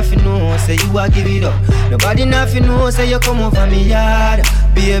 Nobody nothing know, say you a give it up. Nobody nothing know, say you come over me yard.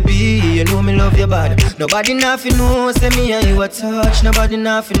 Baby, you know me love your body. Nobody nothing know, say me and you a touch. Nobody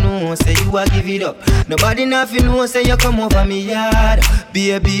nothing know, say you a give it up. Nobody nothing know, say you come over me yard.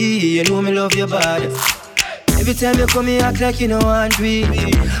 Baby, you know me love your body. Every time you come, you act like you know want to be.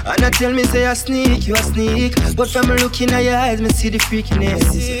 And I tell me, say I sneak, you a sneak. But from looking at your eyes, me see the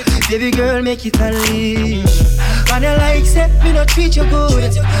freakiness. Baby girl, make it unleash. And I like, say, me no treat you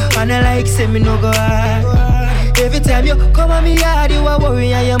good. And I like, say, me no go hard. Every time you come on me yard, you a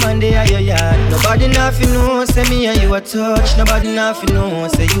worry and your man dey at your yard. Nobody nothing know, say me and you a touch. Nobody nothing know,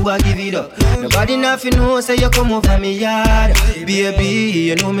 say you a give it up. Nobody nothing know, say you come over me yard. Baby,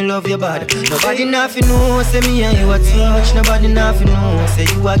 you know me love your body. Nobody nothing know, say me and you a touch. Nobody nothing know, say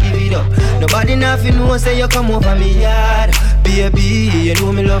you a give it up. Nobody nothing know, say you come over me yard. Baby, you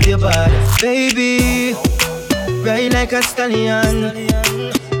know me love your body. Baby, ride like a stallion,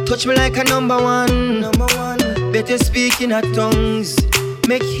 touch me like a number one. Better speak in our tongues,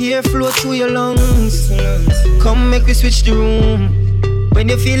 make hair flow through your lungs. Come make we switch the room. When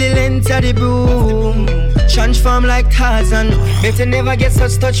you feel it, enter the broom. Transform like Tarzan. Better never get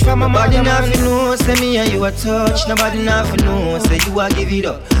such touch from a nobody nothing know, say me and you a touch. Nobody nothing know, say you a give it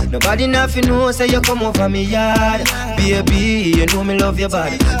up. Nobody nothing know, say you come over me yard. Baby, you know me love your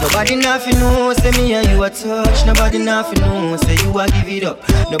body. Nobody nothing know, say me and you a touch. Nobody nothing know, say you a give it up.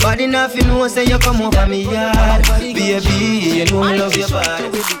 Nobody nothing know, say you come over me yard. Baby, you know me love your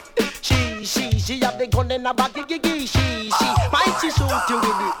body. She have the gun in her back, she might she shoot you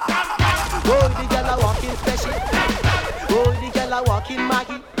with it. Oh, the girl a walking special. Oh, the girl a walking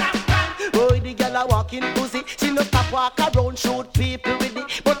Maggie. Oh, the girl a walking pussy. She no stop walk around shoot people with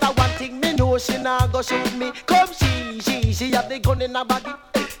it. But I one thing me know, she not go shoot me. Come she have the gun in her back.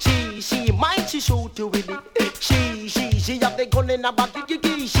 She might she shoot you with it. She have the gun in her back.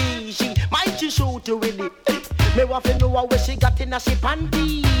 She might she shoot you with it. Me want to know where she got in a she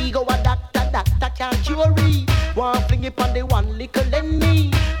panty. Go a doctor can't cure it. Want fling it on the one little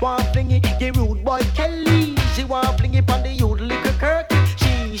Lenny. Want fling it the rude boy Kelly. She want fling it on the youth little Kirk.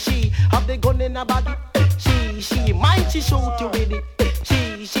 She have the gun in her body. She might she shoot you with it.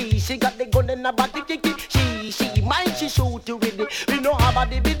 She got the gun in her body. She might she shoot you with it. We know how about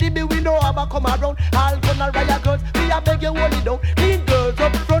the biddy, we know how about come around. All gonna riot girls, we a beg you hold it down. Clean girls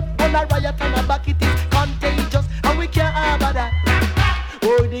up front, gonna riot on the back. It is contagious and we can't have that.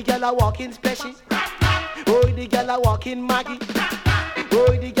 Oh, the girl a walking special. Oh, the girl a walking Maggie.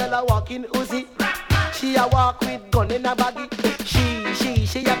 Oh, the girl a walking Uzi. She a walk with gun in her baggy.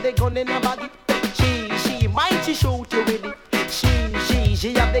 She have the gun in her baggy. She might she shoot you with it.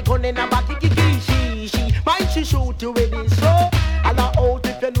 She have the gun in her baggy. She might she shoot you with it. So, all out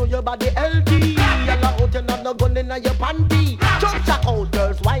if you know your body healthy. All out you have no gun in your panty. Just check out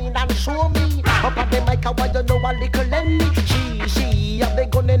girls, wine and show me. Up at the mic, I want you know a little Lenny. She have the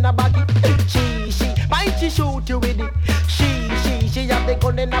gun in her baggy. She might she shoot you with it. She have the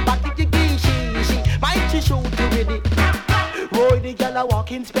gun in her baggy. She might she shoot you with it. Oh, the girl a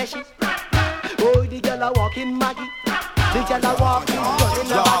walking special. Oh, the girl a walking Maggie. The girl a walking gun in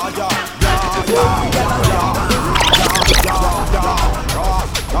her baggy.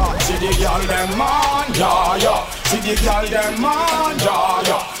 See the girl them man, yeah. See the girl them man,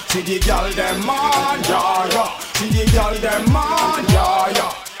 yeah. See the girl them man, yeah. See the girl them man,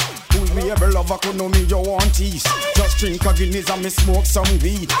 yeah. We ever love a could know me, you want tease. Just drink a Guinness and me smoke some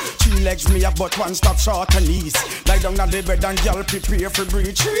weed. 3 legs me a but one stop short and knees. Lie down on the bed and y'all prepare for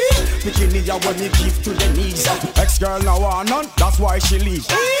breach. Bikini ya when me give to the knees. Ex-girl now want none, that's why she leave.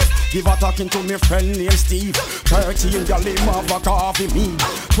 Give her talking to me friend named Steve. 13 y'all him have a coffee me.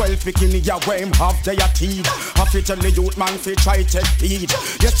 12 bikini ya where him have their teeth. Half it tell the youth man fi try take heed.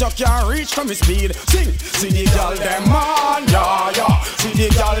 Yes you can't reach to me speed. Sing, see the girl them man, yeah. See the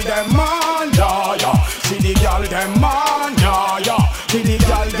girl them man, yeah. See the girl them man, yeah. See the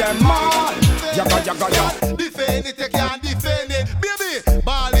girl them man, yeah. Defend it, you can't defend it, baby.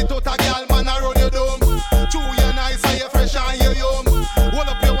 Ball it out a girl man around your dome. Chew your nice and you fresh and you yum. Hold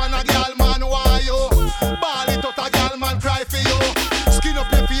up your one a girl man why you. Ball it out a girl man cry for you. Skin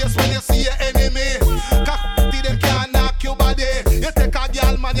up your face when you see your enemy. Cock them can't knock your body. You take a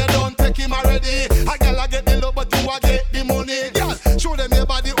girl man you don't take him already. A girl a get the love but you a get the money. Girl, show them your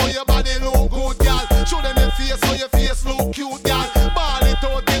body or your body look good, girl. Show them your face so your face look cute, girl. Ball it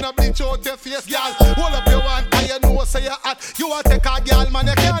out in a bleach out your face, girl. Hold up your a girl, man,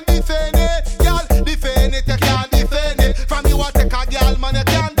 you can't defend it. Girl, defend it, you can't defend it. From you a take a girl, man, you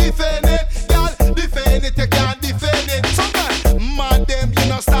can't defend it. Girl, defend it, you can't defend it. So girl, mad them, you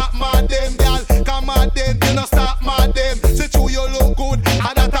no stop mad them, girl. Come mad them, you no stop mad them. Say true, you look good,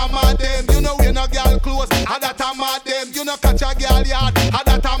 and that a mad them. You know we no girl close, and that a mad them. You no catch a girl yard, and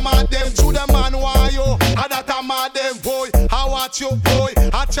that a mad them. True the man want you, and that a mad them. Boy, I watch you, boy,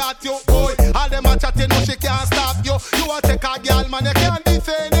 I chat you, boy. All them a chatting, no she can't stop you. You a take a girl, man, you can't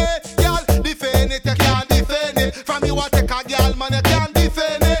defend it. Girl, defend it, you can't defend it. From you a take a girl, man, you can't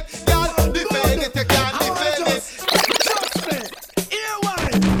defend it. Girl, defend it, you can't defend it. Trust me, hear why.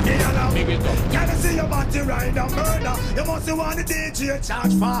 Can I see your body ride a murder? You must want the DJ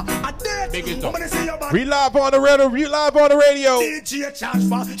charge for a death. Woman, see your body. We live on the radio. We live on the radio. DJ charge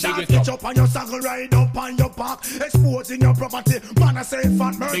for shot pitch up on your saddle, ride up on your back, exposing your property. Man, I say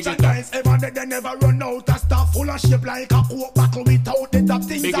fat merchandise. Ever they never run out of stuff. Full of shape like a coke buckle without the top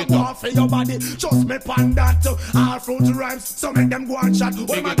things that go for your body. Just me pan that all fruit rhymes. So make them go and chat.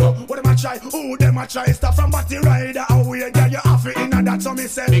 What them a do? What them a try? Who them a try? Stuff from body rider away. Girl, you have it in that. So me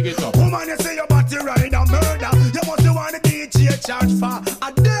say, woman, you say your body rider murder. You must want the DJ charge for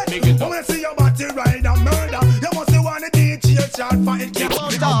a death. Woman, you say your body rider murder. You must want the DJ charge for it.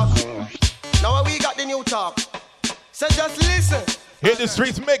 Now we got the new talk. So just listen. Hit the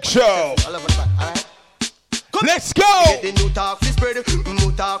Streetz mix show. Alright. Let's go. Get the new talk fi spread,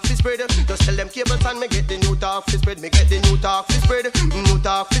 new talk fi spread. Just tell them cables and me get the new talk fi spread. Me get the new talk fi spread, new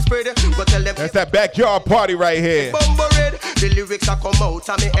talk fi spread. Go tell them. That's that backyard party right here. Bumbo red, the lyrics are come out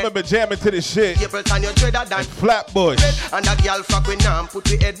and me. I remember jamming to this shit. Cables and your dreader than Flatbush. And that girl fuck with nam put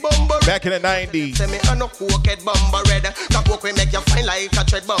the head bumbo red. Back in the 90s. Say me a no coke head bumbo red. That coke we make you fine like a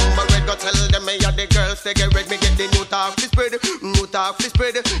tread bumbo red. Go tell them me a the girls they get red. Me get the new talk fi spread, new talk fi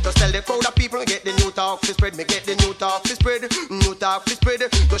spread. Just tell the crowd of people get the new talk fi spread. Me get the new talk fi spread, new talk fi spread.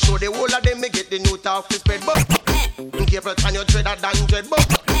 To show the whole of them, me get the new talk fi spread. But careful, can you dread than dread? But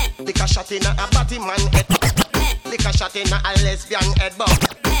lick a shot in a batty man head. Lick a shot in a lesbian head. But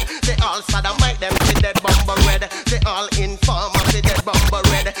they all sodomite them fi dead bumbo red. They all informer fi dead bumbo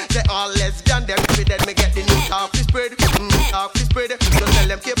red. They all lesbian them fi dead. Me get the new talk fi spread, new talk fi spread. Just tell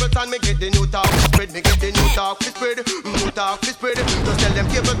them careful, and me get the new talk fi spread. Me get the new talk fi spread, new talk fi spread. Just tell them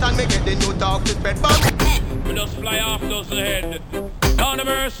careful, and me get the new talk fi spread. But we just fly off those head. Down the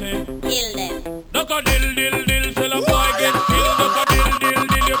mercy. Kill them. Duck a dill, dill, dill. Till a boy get killed. Duck a dill, dill,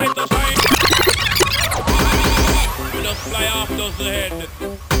 dill. You better shine. We just fly off those head.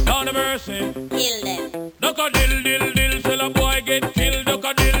 Down the mercy. Kill them. Duck a dill, dill, dill. Till a boy get killed. Duck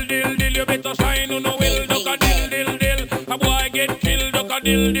a dill, dill, dill. You better shine. Who no will. Duck a dill, dill, dill. A boy get killed. Duck a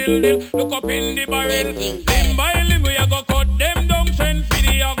dill, dill, dill. Look up in the barrel. Limb by limb we a go cut them down. Send for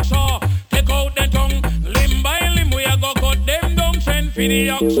the oxa. Take out the tongue. Limb by limb we a go cut them down. Send for the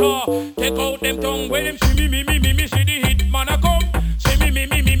oxa. Take out them tongue. When them see me, see the hit man a come. See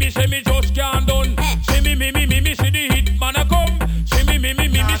me, say me just can't done. See me, see the hit man a come. See me, say me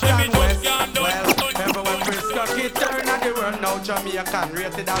just can't done. Remember when Frisco kid turned at the world, now Jamaican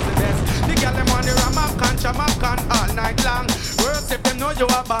rated as the best. The girl them on the Jamaican all night long. Worse if them know you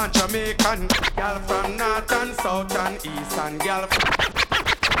a born Jamaican. Girl from north and south and east and girl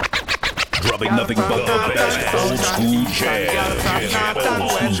Dropping nothing but the best old school jazz,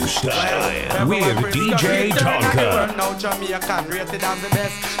 old style, with DjTonka. Now Jamaican rated as the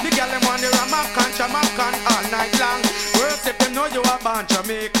best. The girl them on the Jamaican all night long. Worse if them know you a born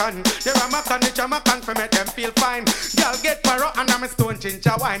Jamaican. The Jamaican for make them feel fine. Girl get paro and I'm a stone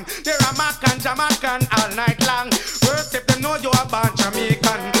ginger wine. The Jamaican all night long. Worse if them know you a born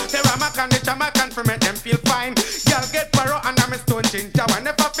Jamaican. The Jamaican for make them feel fine. Girl get paro and I'm a stone ginger wine.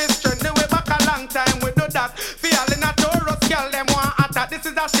 If I fist strength the way back a long time we do that. Feel in a Taurus, girl them want attack. This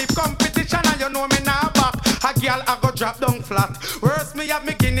is a ship competition and you know me now back. A girl I go drop down flat. Worse me have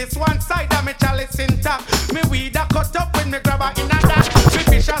me Guinness one side and me chalice intact. Me weed a cut up when me grab her in a dash. Me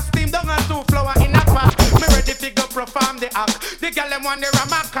fish a steam down and 2 flour in a pot. Me ready to go perform the act. The girl them want the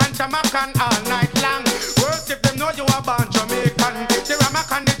Jamaican all night long. Worse if them know you a born Jamaican.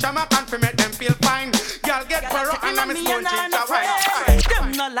 The Jamaican for make them feel fine. Girl get paro and I'm a stone ginger wine.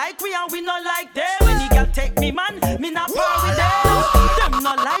 Them not like we and we not like them. When the girl take me man, me not par with them. Them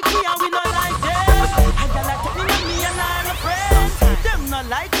not like we and we not like them. I got like take me and I'm a friend. Them not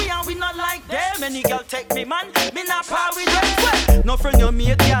like we and we not like them. Any girl take me man, me not par with them. No friend your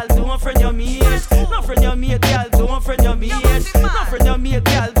mate, girl, don't friend your mate. No friend your mate, girl, don't friend your mate. No friend your mate,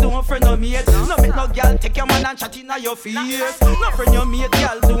 girl, don't friend your mate. No make no girl take your man and chat in your face. No friend your mate,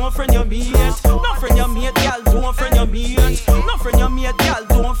 girl, don't friend your mate. No friend your mate, girl, don't friend your mate. No friend your mate, girl,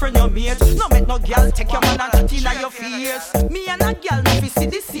 don't friend your mate. No make no girl take your man and chat in your face. Me and a girl no fi see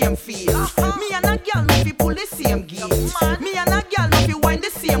the same face. Me and a girl no fi pull the same gate. Me and a girl no fi wind the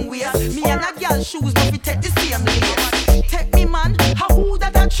same waist. Me and a girl shoes no fi take the same lace. Take me man, how who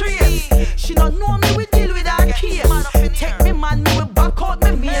that a trace? She don't know me, we deal with her case. Take me man, me we back out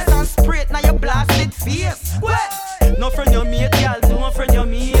me mace and spray it now your blasted face. What? No friend your mate, girl, don't friend your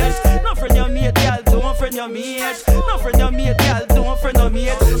mate. No friend your mate, girl, don't friend your mate. No friend your mate, girl, don't friend your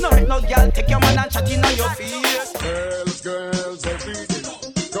mate. No make no girl take your man and chat in your face. Girls, every day.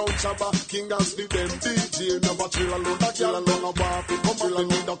 Shabba, King and Steve, them DJ, never chill alone, that chill alone, a waffle. Come on,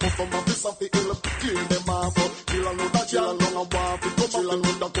 need a customer, piece of the ill, clear them off. Chill alone, that chill alone, a waffle. Come on,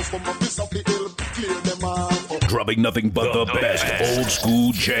 need a customer, piece of the ill, clear them off. Drubbing nothing but the best old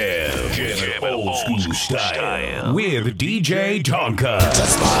school jam, old school style, with DjTonka.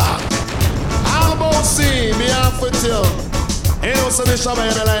 I'm about to see me half with you. Ain't no solution,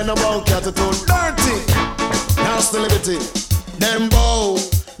 but you're line about attitude. Dirty, nasty liberty. Them bow.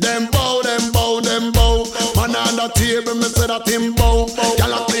 Man on the table, me say that him bow.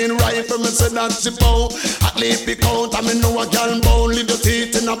 Gyal a clean rifle, me say that she bow. At least be count, I me know a gyal bow. Leave the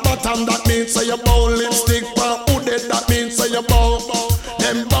teeth in the bottom, that means say you bow. Lipstick for hooded, that means say you bow.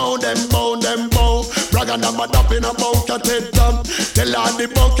 Them bow. Brag and I'm a dap in a bucket head dump. Tell all the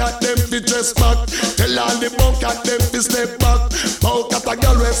bucket them to dress back. Tell all the bucket them to step back. Bucket a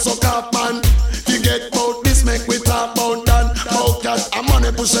gyal with suck up man. You get bout this, make we talk about that. Bucket, I'm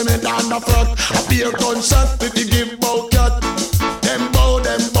money pushing me down the front. A beer gunshot if you give bucket. Them bow.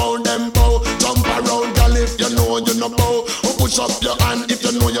 Jump around, girl, if you know you no bow. Or push up your hand if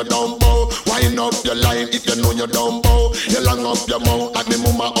you know you don't bow. Wind up your line if you know you don't bow. You long up your mouth at me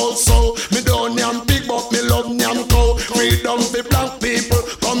mama also. Me don't yam big but me love yam cow. Freedom for black people,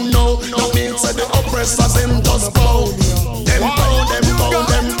 come now. That means that the oppressors them just bow. Them bow.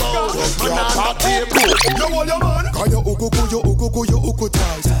 Man on the table. You want your man? Can you uku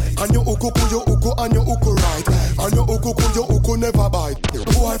tight? And you uku and you uku right? And you uku never bite.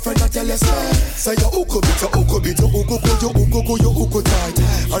 Boyfriend that tell us say you uku bit, you uku tight.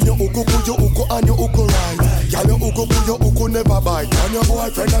 And you uku and you uku right? Can you uku never bite? And your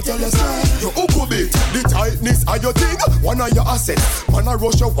boyfriend that tell us you uku bit. The tightness of your thing, one of your assets. Man a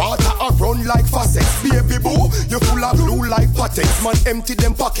rush your water around like faucets. Baby boo, you full of blue like patex. Man empty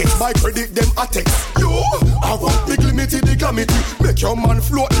them pockets, my credit them attacks. You, I want big limited the calamity. Make your man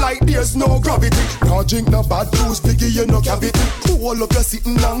float like there's no gravity. Now drink no bad juice, piggy you no cavity. All of you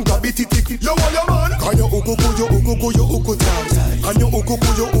sitting and grab it, you want your man? Can you uku tight? And you uku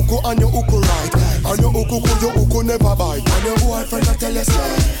and you uku right? And you uku never bite. And your boyfriend that tell us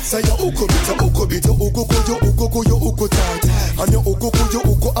say you uku bit, you uku tight. And you uku and you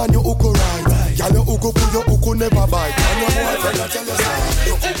uku right? Can you uku never bite? And your boyfriend that tell us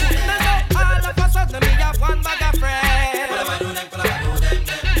you uku bit. All of a sudden me have one bag of friends.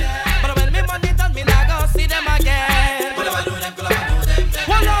 But when me money done, me nah go see them again.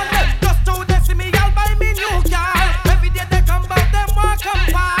 Hold on, just to they see me, I'll buy me new car. Every day they come back, them walk come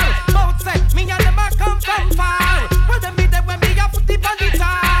far. Both say me and them a come from far. When them be there, when me have put the bandit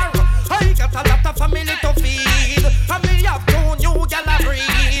car. I got a lot of family to feed, and me have 2 new gal a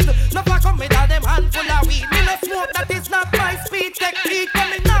breed. Never come with all them handful of weed. Me no smoke, that is not my speed technique.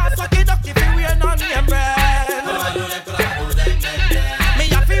 Coming now, so get up if you wear none name brand. Me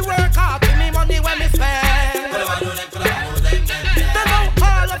have to work hard with me money when me spend. Then now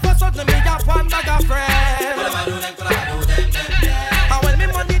all of a sudden me have one bag of friends. And when me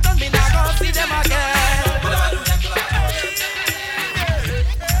money done, me nah go see them again.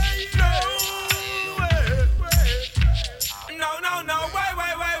 No,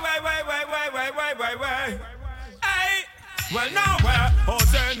 wait. Hey, well now where? Oh,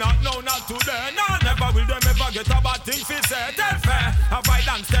 say not today. No, never will them ever get a bad thing fi say. Tell fair, avoid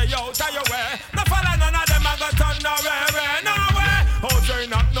and stay out of your way. No follow none of them and go turn nowhere. No way. Oh, say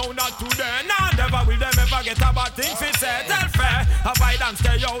not today. No, never will them ever get a bad thing fi say. Tell fair, avoid and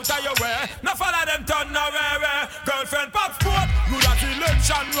stay out of your way. No follow them turn nowhere. Girlfriend pop sport, good at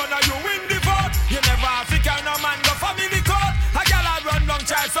election, run you win the vote. You never have to carry no man go family court. A girl a run down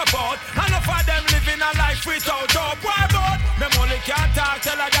child support. Enough of them living a life without hope. Why about? Them only can't talk,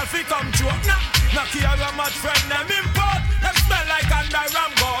 tell a girl fi come true. Nah care how much friend them import. Them smell like under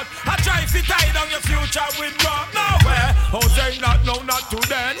ram god. I try fi tie down your future with rope. Nowhere. Oh, say not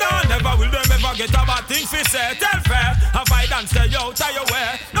today. No, never will them ever get a bad thing fi say. Tell fair, avoid and stay out of your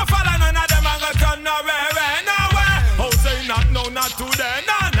way. No follow none of them and go turn nowhere. Nowhere. Oh, say not today.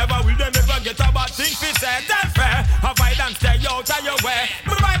 Nah, never will they never get a bad thing fi say. Then fair, avoid and stay out of your way.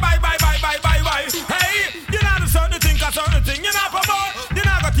 Bye. Hey, you know do certain thing, a certain thing. You know promote. You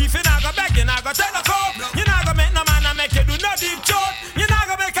know go thief, you know go beg, you know go take the coat. You know go make no man and make you do no deep throat. You know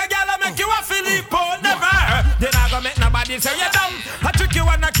go make a girl and make you a Filippo. Never. You know go make nobody say you dumb. I trick you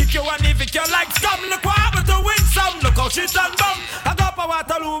and I kick you and evict you like scum. Look what happened to win some. Look how she's done bum. I go up a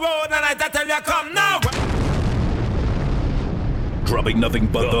Waterloo Road and I tell you come now. Dropping nothing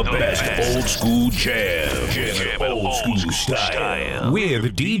but the best old school jam, old school style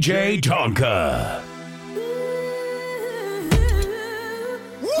with DjTonka.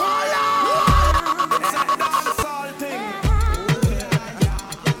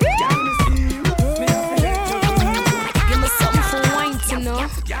 Give me something for wine to know.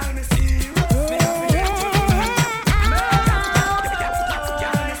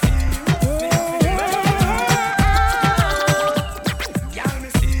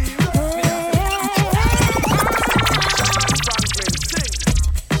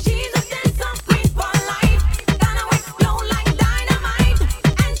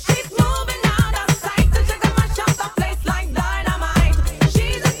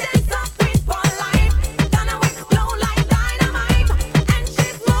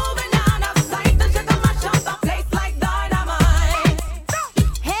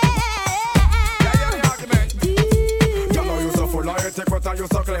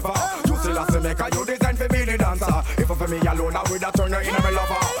 Me alone, I would have turned her in a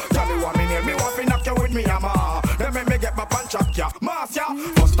lover. Tell me what me name, me want to knock you with me hammer. Then me get my punch up, yeah, mass, yeah.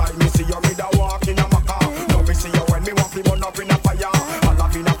 First time me see you, me da